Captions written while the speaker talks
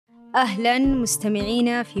أهلاً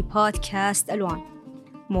مستمعينا في بودكاست ألوان.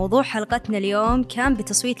 موضوع حلقتنا اليوم كان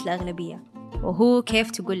بتصويت الأغلبية، وهو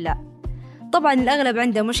كيف تقول لا. طبعاً الأغلب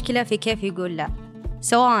عنده مشكلة في كيف يقول لا،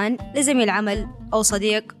 سواء لزميل عمل أو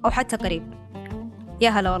صديق أو حتى قريب. يا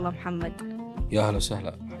هلا والله محمد. يا هلا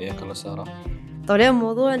وسهلا، حياك الله سارة. طبعاً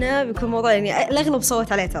موضوعنا بيكون موضوع يعني الأغلب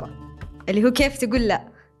صوت عليه ترى، اللي هو كيف تقول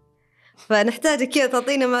لا. فنحتاج كذا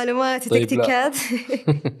تعطينا معلومات وتكتيكات.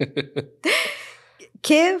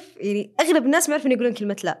 كيف يعني أغلب الناس ما يعرفون يقولون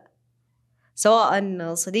كلمة لا،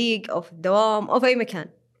 سواء صديق أو في الدوام أو في أي مكان.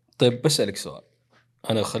 طيب بسألك سؤال،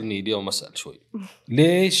 أنا خلني اليوم أسأل شوي.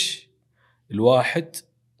 ليش الواحد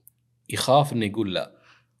يخاف إنه يقول لا؟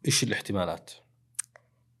 إيش الاحتمالات؟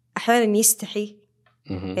 أحيانا يستحي،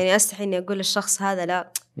 يعني أستحي إني أقول للشخص هذا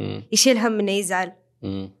لا، يشيل هم إنه يزعل،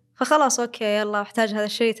 فخلاص أوكي يلا أحتاج هذا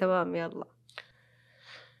الشيء تمام يلا.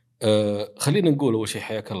 خلينا نقول أول شيء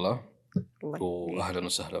حياك الله وأهلا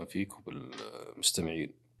وسهلا فيك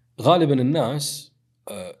وبالمستمعين. غالبا الناس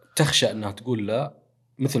تخشى أنها تقول لا،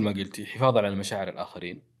 مثل ما قلتي، حفاظا على مشاعر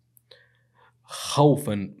الآخرين،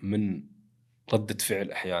 خوفا من ردة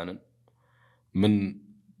فعل، أحيانا من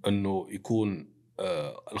أنه يكون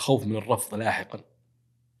الخوف من الرفض لاحقا.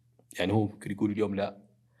 يعني هو ممكن يقول اليوم لا،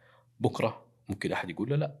 بكرة ممكن أحد يقول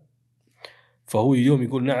له لا، فهو اليوم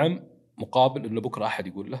يقول نعم مقابل أنه بكرة أحد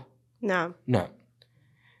يقول له نعم.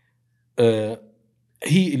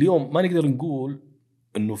 هي اليوم ما نقدر نقول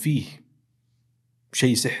أنه فيه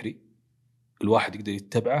شيء سحري الواحد يقدر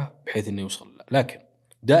يتبعه بحيث أنه يوصل له، لكن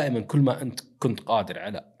دائما كل ما أنت كنت قادر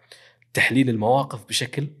على تحليل المواقف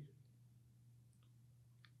بشكل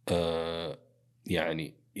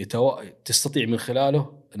يعني تستطيع من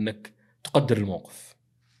خلاله أنك تقدر الموقف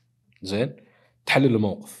زين، تحلل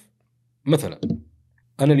الموقف. مثلا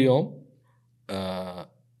أنا اليوم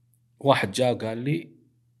واحد جاء قال لي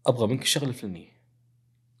أبغى منك الشغل الفلاني،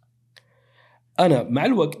 أنا مع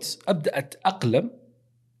الوقت أبدأ أتأقلم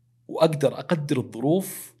وأقدر أقدر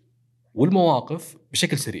الظروف والمواقف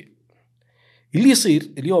بشكل سريع. اللي يصير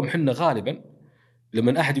اليوم حنا غالبا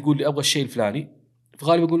لما أحد يقول لي أبغى الشيء الفلاني،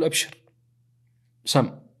 فغالبا أقول أبشر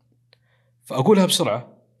سم، فأقولها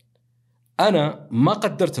بسرعة. أنا ما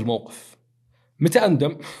قدرت الموقف، متى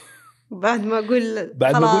أندم؟ بعد ما أقول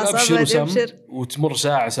أبشر وسم، وتمر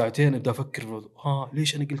ساعة ساعتين أبدأ أفكر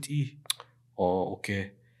ليش أنا قلت إيه؟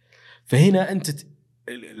 أوكي. فهنا أنت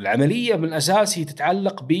العملية من الأساس هي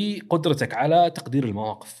تتعلق بقدرتك على تقدير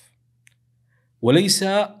المواقف، وليس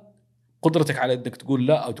قدرتك على أنك تقول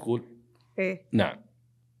لا أو تقول إيه؟ نعم.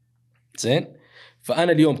 زين،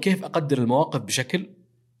 فأنا اليوم كيف أقدر المواقف بشكل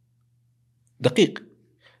دقيق؟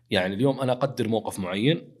 يعني اليوم أنا أقدر موقف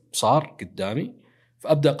معين صار قدامي،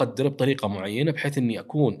 فأبدأ أقدره بطريقة معينة بحيث أني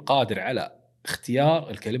أكون قادر على اختيار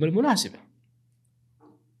الكلمة المناسبة.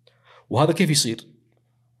 وهذا كيف يصير؟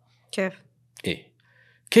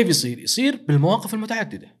 كيف يصير بالمواقف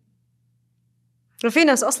المتعددة. وفي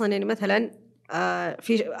ناس أصلا يعني مثلا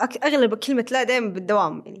في أغلب كلمة لا دائما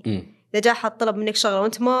بالدوام، يعني إذا جاء حد طلب منك شغلة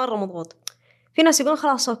وأنت مرة مضغوط، في ناس يقولون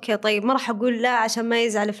خلاص أوكي طيب ما راح أقول لا عشان ما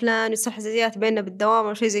يزعل فلان ويصير حساسيات بيننا بالدوام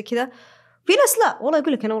أو شيء زي كذا. في ناس لا والله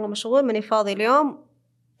يقول لك أنا والله مشغول ماني فاضي اليوم.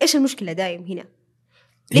 إيش المشكلة دايم هنا؟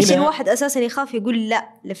 ليش الواحد أساسا يخاف يقول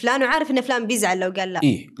لا لفلان وعارف إن فلان بيزعل لو قال لا؟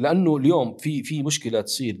 لأنه اليوم في مشكلة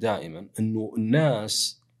تصير دائما، إنه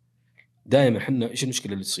الناس دائما حنا إيش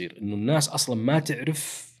المشكلة اللي تصير؟ إنه الناس أصلا ما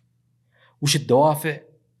تعرف وش الدوافع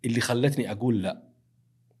اللي خلتني أقول لا.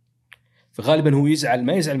 فغالبا هو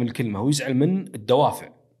ما يزعل من الكلمة، هو يزعل من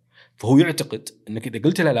الدوافع. فهو يعتقد إنك إذا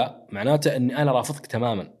قلت له لا معناته إني أنا رافضك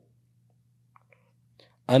تماما،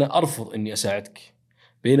 أنا أرفض إني أساعدك.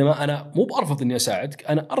 بينما أنا مو بأرفض إني أساعدك،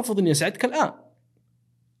 أنا أرفض إني أساعدك الآن،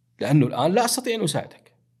 لأنه الآن لا أستطيع أن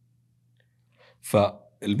أساعدك.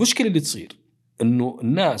 فالمشكلة اللي تصير إنه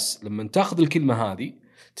الناس لما تأخذ الكلمة هذه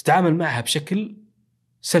تتعامل معها بشكل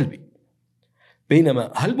سلبي.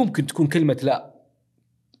 بينما هل ممكن تكون كلمة لا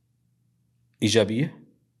إيجابية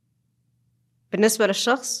بالنسبة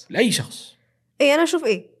للشخص؟ لأي شخص. أنا أشوف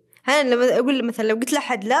أنا لما أقول مثلا لو قلت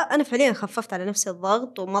لأحد لا، أنا فعليا خففت على نفسي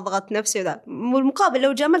الضغط وما ضغطت نفسي وذا. والمقابل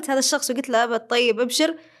لو جاملت هذا الشخص وقلت له طيب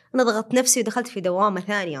أبشر، أنا ضغطت نفسي ودخلت في دوامة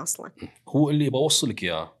ثانية أصلا. هو اللي بوصلك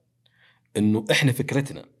إياه إنه إحنا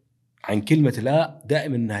فكرتنا عن كلمة لا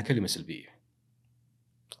دائما إنها كلمة سلبية.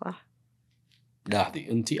 صح.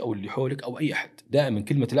 لاحظي أنت أو اللي حولك أو أي أحد، دائما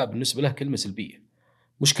كلمة لا بالنسبة له كلمة سلبية،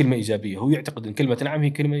 مش كلمة إيجابية. هو يعتقد أن كلمة نعم هي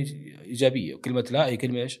كلمة إيجابية وكلمة لا هي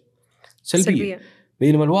كلمة إيش؟ سلبية.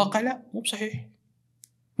 بينما الواقع لا، مو بصحيح.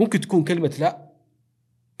 ممكن تكون كلمة لا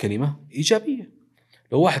كلمة إيجابية.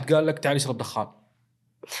 لو واحد قال لك تعال اشرب دخان،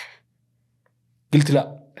 قلت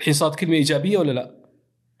لا، الحين صارت كلمة إيجابية ولا لا؟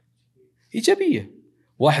 إيجابية.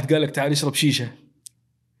 واحد قال لك تعال اشرب شيشة،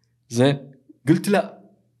 زين، قلت لا،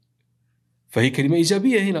 فهي كلمة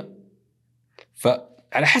إيجابية هنا.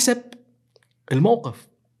 فعلى حسب الموقف.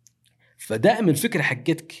 فدائما الفكرة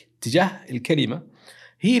حقتك تجاه الكلمة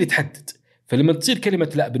هي اللي تحدد. فلما تصير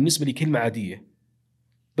كلمة لا بالنسبة لي كلمة عادية،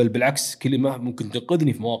 بل بالعكس كلمة ممكن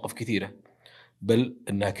تنقذني في مواقف كثيرة، بل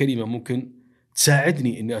أنها كلمة ممكن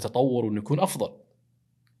تساعدني أني أتطور وأن أكون أفضل،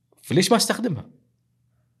 فليش ما استخدمها؟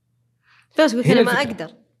 بس قلت أنا ما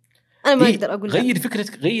أقدر، أنا ما أقدر أقول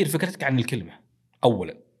غير فكرتك عن الكلمة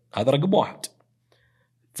أولا، هذا رقم واحد.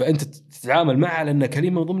 فأنت تتعامل معها على أنها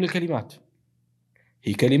كلمة ضمن الكلمات،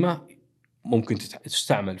 هي كلمة ممكن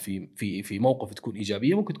تستعمل في موقف تكون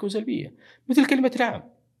إيجابية، ممكن تكون سلبية. مثل كلمة نعم،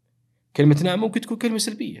 كلمة نعم ممكن تكون كلمة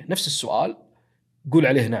سلبية. نفس السؤال قول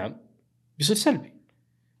عليه نعم بيصير سلبي،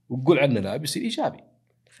 وقول عنه لا بيصير إيجابي،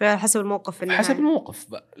 فحسب الموقف. حسب الموقف.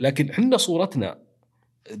 لكن احنا صورتنا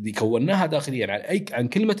اللي كوناها داخليا عن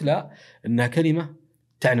كلمة لا أنها كلمة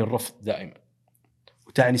تعني الرفض دائما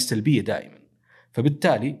وتعني السلبية دائما.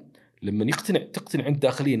 فبالتالي لما تقتنع عند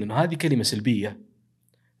داخليا أنه هذه كلمة سلبية،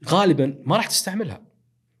 غالبا ما راح تستعملها.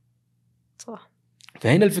 صح.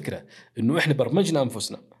 فهنا الفكرة أنه إحنا برمجنا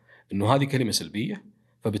أنفسنا أنه هذه كلمة سلبية،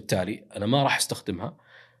 فبالتالي أنا ما راح استخدمها.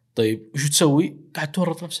 طيب وش تسوي؟ قاعد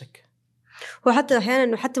تورط نفسك. وحتى أحيانا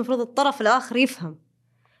أنه حتى مفروض الطرف الآخر يفهم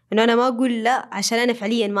أنه أنا ما أقول لا عشان أنا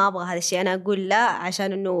فعليا ما أبغى هذا الشيء، أنا أقول لا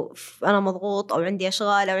عشان أنه أنا مضغوط أو عندي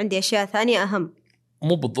أشغال أو عندي أشياء ثانية أهم.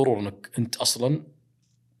 مو بالضرورة أنك أنت أصلا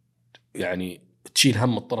يعني تشيل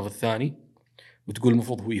هم الطرف الثاني وتقول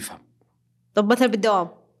المفروض هو يفهم. طب مثلا بالدوام،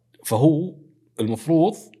 فهو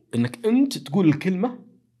المفروض أنك أنت تقول الكلمة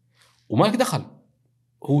وما لك دخل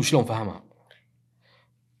هو شلون فهمها.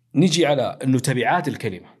 نجي على أنه تبعات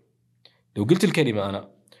الكلمة. لو قلت الكلمة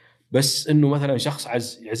أنا بس أنه مثلا شخص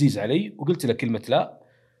عزيز علي وقلت له كلمة لا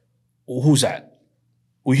وهو زعل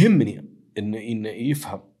ويهمني إنه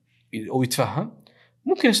يفهم أو يتفهم،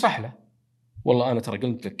 ممكن أشرح له والله أنا ترى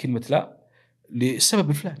قلت لك كلمة لا للسبب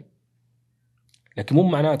الفلاني، لكن مو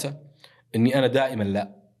معناته إني أنا دائما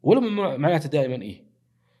لا، ولا معناته دائما إيه.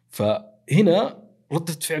 فهنا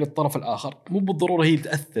ردة فعل الطرف الآخر مو بالضرورة هي اللي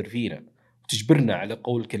تأثر فينا وتجبرنا على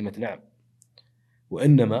قول كلمة نعم،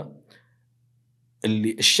 وإنما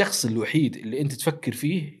الشخص الوحيد اللي أنت تفكر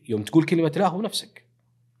فيه يوم تقول كلمة لا هو نفسك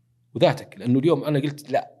وذاتك. لأنه اليوم أنا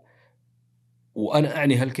قلت لا وأنا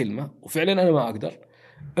أعني هالكلمة وفعلا أنا ما أقدر،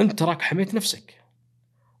 أنت تراك حميت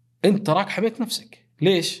نفسك.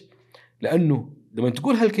 ليش؟ لأنه لما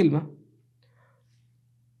تقول هالكلمة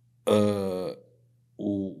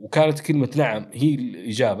وكانت كلمة نعم هي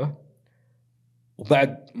الإجابة،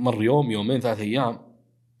 وبعد مر يوم يومين 3 أيام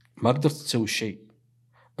ما قدرت تسوي الشيء،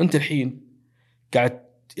 أنت الحين قاعد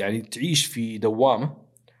يعني تعيش في دوامة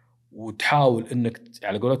وتحاول أنك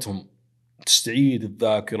على قولتهم تستعيد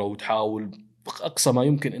الذاكرة وتحاول بأقصى ما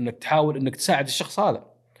يمكن أنك تحاول أنك تساعد الشخص هذا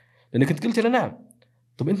لأنك أنت قلت له نعم.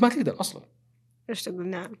 طب أنت ما تقدر أصلا، ليش تقول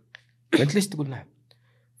نعم؟ أنت ليش تقول نعم؟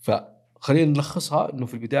 فخلينا نلخصها أنه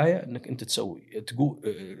في البداية أنك أنت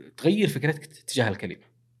تغير فكرتك تجاه الكلمة.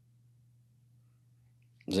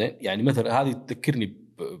 زين، يعني مثلا هذه تذكرني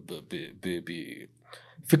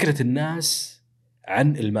بفكرة الناس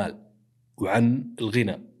عن المال وعن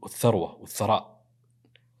الغنى والثروة والثراء.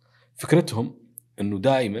 فكرتهم أنه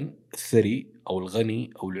دائما الثري أو الغني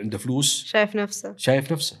أو اللي عنده فلوس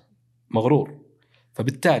شايف نفسه مغرور،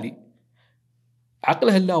 فبالتالي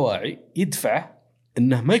عقله اللاواعي يدفعه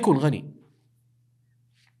أنه ما يكون غني.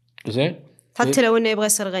 زين، حتى لو أنه يبغى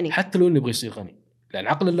يصير غني، لأن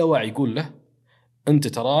عقل اللاواعي يقول له أنت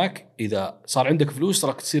تراك إذا صار عندك فلوس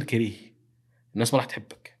تراك تصير كريه، الناس ما راح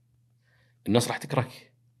تحبك، الناس راح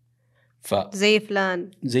تكرهك،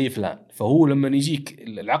 زي فلان. فهو لما يجيك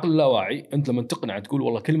العقل اللاواعي أنت لما تقنع تقول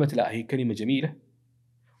والله كلمة لا هي كلمة جميلة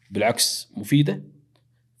بالعكس مفيدة،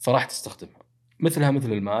 فراح تستخدمها.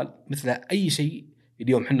 مثل المال، مثلها أي شيء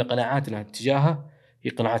اليوم حنا قناعاتنا تجاهها هي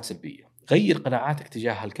قناعات سلبية. غير قناعاتك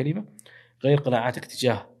تجاه هالكلمة، غير قناعاتك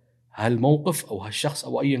تجاه هالموقف أو هالشخص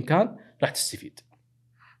أو أيا كان، راح تستفيد.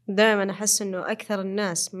 دائما أحس إنه أكثر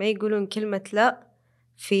الناس ما يقولون كلمة لا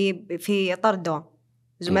في إطار الدوام،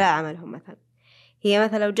 زملاء عملهم مثلا، هي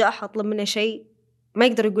مثلا لو جاء أحد طلب منه شيء ما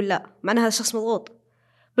يقدر يقول لا، معناها هذا الشخص مضغوط.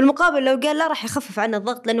 بالمقابل لو قال لا راح يخفف عنه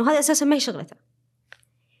الضغط، لأنه هذا أساسا ما هي شغلته.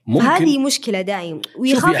 فهذه مشكلة دائم،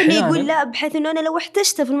 ويخاف إنه يقول لا بحيث إنه أنا لو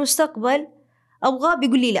احتجت في المستقبل أبغاه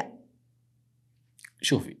بيقول لي لا.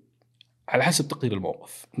 شوفي، على حسب تقدير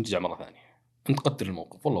الموقف. نرجع مرة ثانية، أنت قدر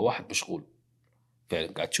الموقف، والله واحد مشغول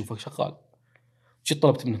فعلا قاعد تشوفك شغال، جيت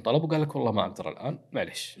طلبت منه طلب وقال لك والله ما أقدر الآن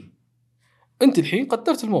معلش. أنت الحين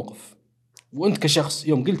قدرت الموقف، وأنت كشخص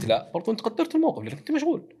يوم قلت لا برضو أنت قدرت الموقف لأنك أنت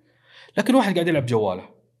مشغول. لكن واحد قاعد يلعب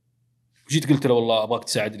جواله وجيت قلت له والله ابغاك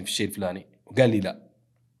تساعدني في الشيء الفلاني وقال لي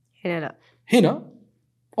لا، هنا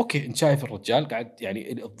اوكي انت شايف الرجال قاعد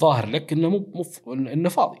يعني الظاهر لك انه انه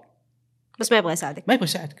فاضي بس ما يبغى يساعدك، ما يبغى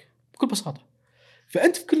يساعدك بكل بساطه.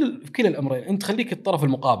 فانت في كل الامرين انت خليك الطرف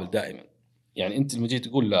المقابل دائما. يعني انت لما جيت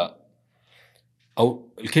تقول لا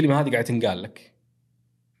او الكلمه هذه قاعده تنقال لك،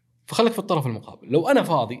 فخليك في الطرف المقابل. لو انا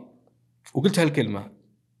فاضي وقلت هالكلمه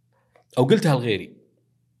او قلتها لغيري،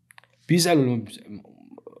 بيزعل ولا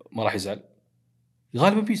ما راح يزعل؟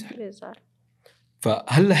 غالبا بيزعل.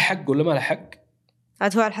 فهل له حق ولا ما له حق؟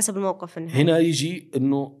 عاد هو على حسب الموقف. هنا يجي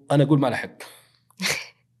انه انا اقول ما له حق.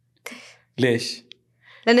 ليش؟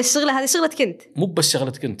 لان الشغله هذه شغلتك انت، مو بس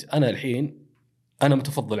شغلتك انت. انا الحين انا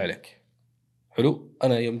متفضل عليك، حلو.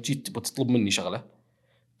 انا يوم جيت بتطلب مني شغله،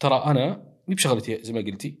 ترى انا مي بشغلتي زي ما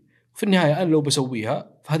قلتي، في النهايه انا لو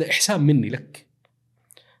بسويها فهذا احسان مني لك.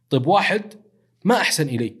 طيب واحد ما احسن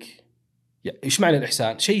اليك، يعني ايش معنى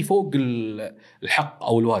الاحسان؟ شيء فوق الحق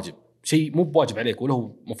او الواجب، شيء مو بواجب عليك ولا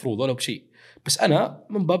هو مفروض ولا بشيء، بس انا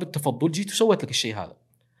من باب التفضل جيت وسويت لك الشيء هذا.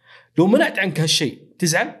 لو منعت عنك هالشيء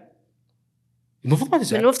تزعل؟ المفروض ما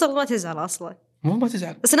تزعل. المفترض ما تزعل اصلا. المفروض ما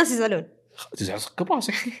تزعل، بس الناس يزعلون. تزعل سكر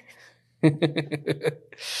راسك.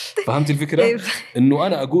 فهمت الفكره؟ انه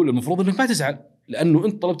انا اقول المفروض انك ما تزعل، لانه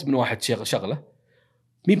انت طلبت من واحد شغله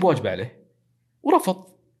مين بواجب عليه ورفض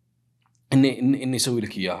اني اسوي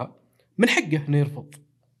لك اياها، من حقه انه يرفض.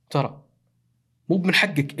 ترى مو من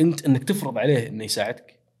حقك انت انك تفرض عليه انه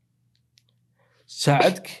يساعدك.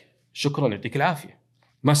 ساعدك شكرا يعطيك العافيه،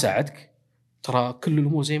 ما ساعدك ترى كل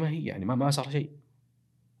الامور زي ما هي، يعني ما صار شيء،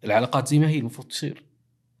 العلاقات زي ما هي المفروض تصير.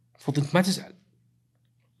 المفروض انت ما تزعل،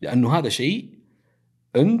 لانه هذا شيء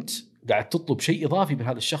انت قاعد تطلب شيء اضافي من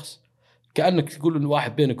هذا الشخص. كانك تقول ان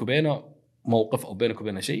واحد بينك وبينه موقف او بينك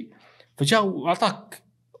وبينه شيء، فجاء واعطاك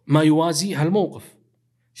ما يوازي هالموقف،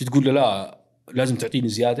 شو تقول له لا لازم تعطيني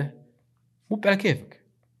زياده؟ مو على كيفك.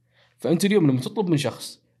 فانت اليوم لما تطلب من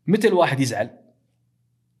شخص، متى الواحد يزعل؟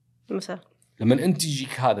 مثلا لما انت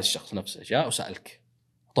يجيك هذا الشخص نفسه جاء وسالك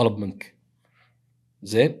طلب منك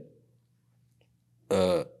زين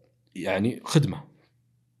يعني خدمه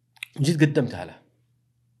وجيت قدمتها له.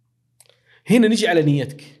 هنا نجي على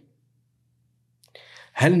نيتك.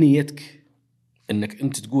 هل نيتك انك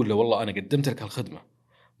انت تقول له والله انا قدمت لك هالخدمه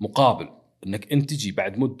مقابل انك انت تجي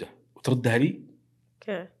بعد مده وتردها لي؟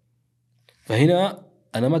 فهنا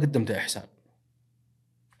انا ما قدمت احسان،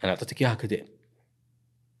 انا اعطيتك اياها كدين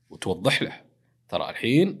وتوضح له ترى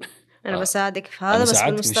الحين انا بساعدك في هذا، بس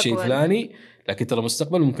بالمستقبل في الشيء الفلاني، لكن ترى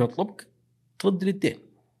المستقبل ممكن اطلبك ترد لي الدين.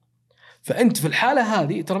 فانت في الحاله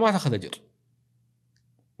هذه ترى ما تاخذ اجر،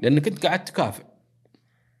 لانك انت قاعد تكافئ.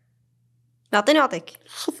 اعطيني اعطيك،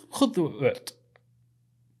 خذ واعط.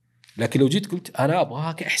 لكن لو جيت قلت انا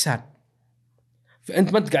ابغاها كاحسان،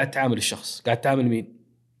 فانت ما انت قاعد تعامل الشخص، قاعد تعامل مين؟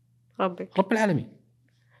 رب العالمين.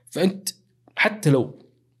 فانت حتى لو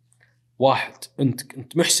واحد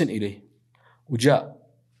انت محسن اليه وجاء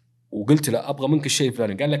وقلت له ابغى منك الشيء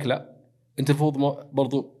الفلاني قال لك لا، انت المفروض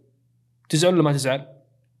برضو تزعل ولا ما تزعل؟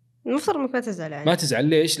 المفترض انك ما تزعل. يعني ما تزعل.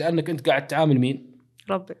 ليش؟ لانك انت قاعد تعامل مين؟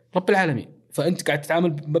 رب العالمين. فانت قاعد تتعامل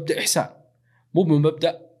بمبدا احسان، مو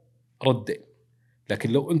بمبدا رد دين.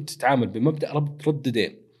 لكن لو انت تتعامل بمبدا رد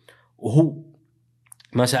دين وهو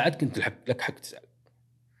ما ساعدك، انت لك حق تزعل.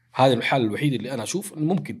 هذا الحال الوحيد اللي انا اشوف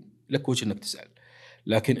انه ممكن لك وجه انك تزعل.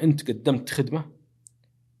 لكن انت قدمت خدمه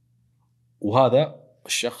وهذا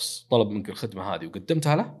الشخص طلب منك الخدمه هذه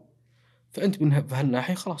وقدمتها له، فانت من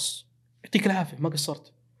هالناحيه خلاص يعطيك العافيه ما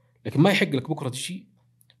قصرت. لكن ما يحق لك بكره تجي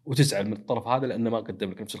وتزعل من الطرف هذا لانه ما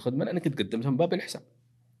قدم لك نفس الخدمه، لانك انت قدمتها من باب الاحسان.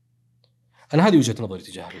 انا هذه وجهه نظري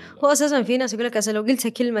تجاه هو اساسا في ناس يقول لك لو قلت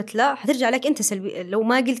كلمه لا حترجع لك انت سلبي. لو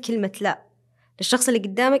ما قلت كلمه لا للشخص اللي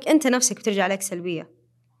قدامك، انت نفسك بترجع لك سلبيه،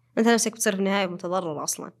 انت نفسك بتصير في النهايه متضرر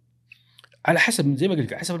اصلا. على حسب زي ما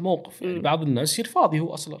قلت، على حسب الموقف. يعني بعض الناس يصير فاضي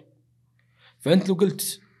هو اصلا، فانت لو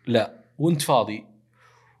قلت لا وانت فاضي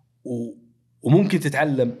وممكن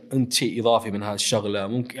تتعلم انت شيء اضافي من هذه الشغله،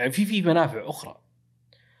 ممكن يعني في منافع اخرى.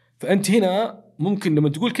 فانت هنا ممكن لما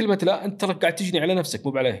تقول كلمه لا انت ترى قاعد تجني على نفسك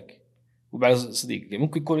مو عليك مو على صديقك. يعني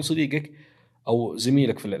ممكن يكون صديقك او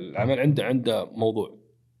زميلك في العمل عنده موضوع،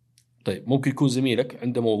 طيب ممكن يكون زميلك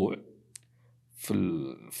عنده موضوع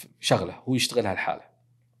في شغله هو يشتغلها لحاله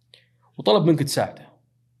وطلب منك تساعده.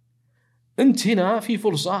 انت هنا في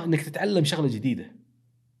فرصه انك تتعلم شغله جديده،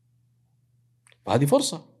 وهذه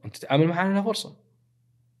فرصه انت تتعامل معها انها فرصه،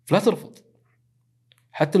 فلا ترفض.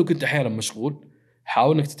 حتى لو كنت احيانا مشغول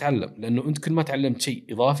حاول انك تتعلم، لانه انت كل ما تعلمت شيء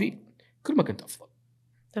اضافي كل ما كنت افضل.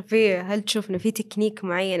 طيب هل تشوف انه في تكنيك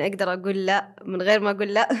معين اقدر اقول لا من غير ما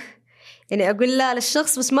اقول لا؟ يعني اقول لا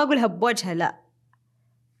للشخص بس ما اقولها بوجهه لا.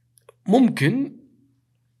 ممكن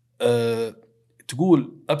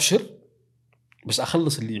تقول أبشر بس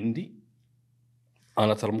أخلص اللي عندي،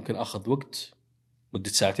 أنا ترى ممكن أخذ وقت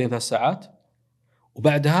مدة 2-3 ساعات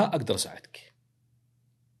وبعدها أقدر أساعدك.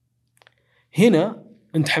 هنا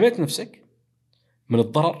أنت حميت نفسك من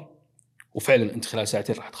الضرر، وفعلا أنت خلال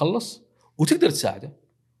 2 راح تخلص وتقدر تساعده.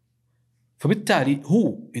 فبالتالي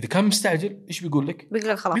هو إذا كان مستعجل إيش بيقول لك؟ بيقول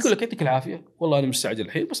لك خلاص، بيقول لك يعطيك العافية والله أنا مستعجل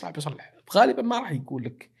الحين بس راح بصلح. غالبا ما راح يقول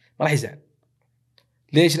لك، ما راح يزعل.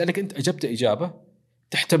 ليش؟ لأنك أنت أجبت إجابة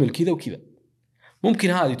تحتمل كذا وكذا. ممكن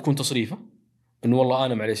هذه تكون تصريفة إنه والله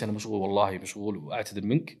أنا معليش أنا مشغول، والله مشغول وأعتذر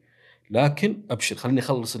منك، لكن أبشر خليني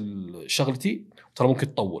أخلص شغلتي، ترى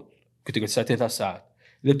ممكن تطول، كنت قلت 2-3 ساعات،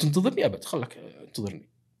 إذا بتنتظرني أبد خلك انتظرني.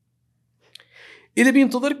 إذا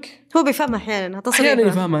بينتظرك هو بيفهمها أحيانا أحيانا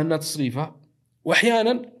يفهمها أنها تصريفة،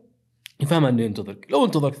 وأحيانا يفهمها أنه ينتظرك. لو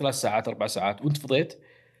انتظرك 3 ساعات 4 ساعات وانت فضيت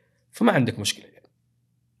فما عندك مشكلة يعني.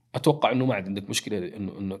 أتوقع أنه ما عندك مشكلة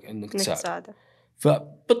إنك تساعده.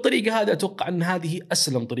 فبالطريقة هذه أتوقع أن هذه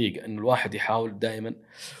أسلم طريقة أن الواحد يحاول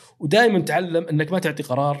ودائما تعلم أنك ما تعطي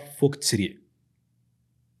قرار في وقت سريع،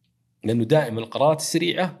 لأنه دائما القرارات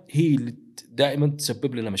السريعة هي اللي دائما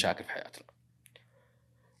تسبب لنا مشاكل في حياتنا.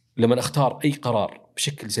 لما أختار أي قرار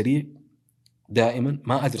بشكل سريع دائما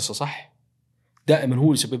ما أدرسه صح، دائما هو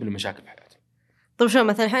اللي يسبب لي مشاكل في حياتي. طيب شو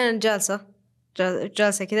مثلا أحيانا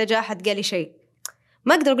جالسة كذا جاء أحد قال لي شيء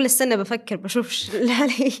ما أقدر أقول استنى بفكر بشوف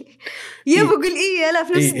علي بقول إيه لا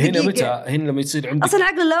في نفس الدقيقة. هنا متى؟ هنا لما يصير عندك أصلا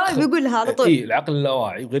العقل اللاواعي بيقول لها على طول. العقل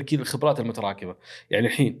اللاواعي وغير كذا الخبرات المتراكمة. يعني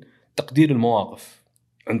الحين تقدير المواقف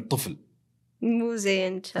عند طفل مو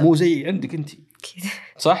زي عندك أنت كذا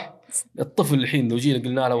صح؟ الطفل الحين لو جينا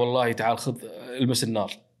قلنا له والله تعال خذ المس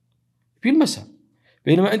النار بيلمسها،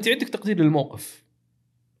 بينما أنت عندك تقدير للموقف.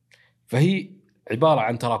 فهي عبارة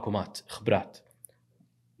عن تراكمات خبرات.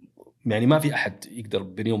 يعني ما في أحد يقدر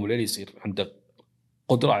بين يوم وليلة يصير عنده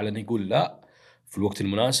قدرة على أن يقول لا في الوقت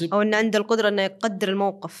المناسب، أو أن عنده القدرة أنه يقدر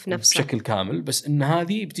الموقف نفسه بشكل كامل. بس إن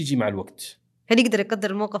هذه بتيجي مع الوقت. هل يقدر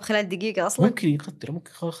يقدر الموقف خلال دقيقة أصلا؟ ممكن يقدر،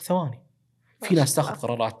 ممكن ثواني. في ناس تأخذ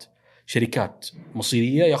قرارات، شركات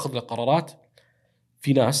مصيرية يأخذ لها قرارات،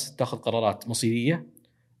 في ناس تأخذ قرارات مصيرية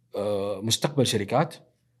مستقبل شركات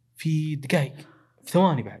في دقائق، في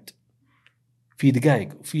ثواني بعد، في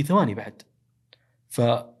دقائق وفي ثواني بعد.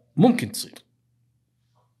 فممكن تصير.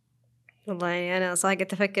 والله يعني أنا صاحقة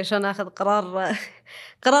أفكر شلون أخذ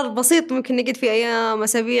قرار بسيط ممكن نقعد فيه أيام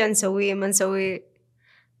أسابيع نسويه ما نسويه.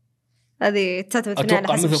 هذه تعتمد على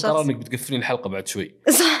أتوقع حسب مثل قرار إنك بتقفلين الحلقة بعد شوي.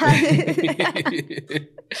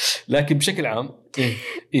 لكن بشكل عام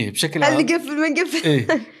بشكل عام اللي قفل ما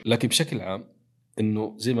نقفل. لكن بشكل عام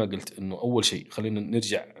إنه زي ما قلت إنه أول شيء خلينا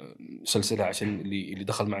نرجع سلسلة عشان اللي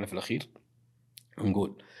دخل معنا في الأخير.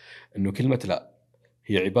 نقول إنه كلمة لا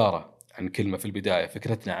هي عبارة عن كلمة في البداية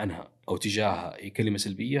فكرتنا عنها أو تجاهها هي كلمة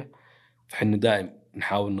سلبية، فحنا دائم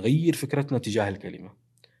نحاول نغير فكرتنا تجاه الكلمة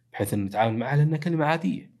بحيث أن نتعامل معها لأنها كلمة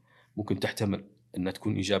عادية ممكن تحتمل أنها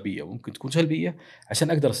تكون إيجابية وممكن تكون سلبية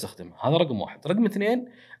عشان أقدر أستخدمها. هذا رقم 1. رقم 2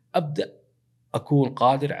 أبدأ أكون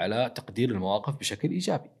قادر على تقدير المواقف بشكل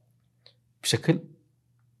إيجابي بشكل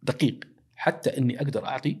دقيق حتى أني أقدر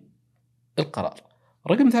أعطي القرار.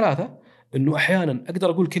 رقم 3 أنه أحيانا أقدر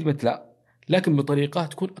أقول كلمة لا لكن بطريقة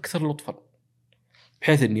تكون أكثر لطفا،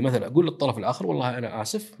 بحيث أني مثلا أقول للطرف الآخر والله أنا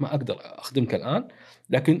آسف ما أقدر أخدمك الآن،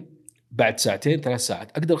 لكن بعد 2-3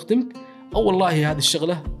 ساعات أقدر أخدمك، أو والله هذه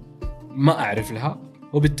الشغلة ما أعرف لها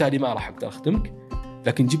وبالتالي ما راح أقدر أخدمك،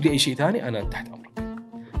 لكن جيب لي أي شيء ثاني أنا تحت أمرك.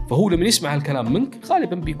 فهو لما يسمع الكلام منك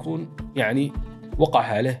غالبا بيكون يعني وقع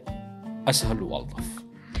عليه أسهل وألطف.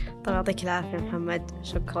 طيب يعطيك العافية محمد،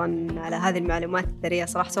 شكرا على هذه المعلومات الثرية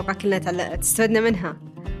صراحة. أتوقع كلنا تستفدنا منها،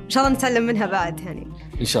 إن شاء الله نتعلم منها بعد يعني.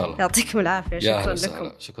 إن شاء الله. يعطيكم العافية. شكرا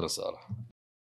لكم. شكرا سارة.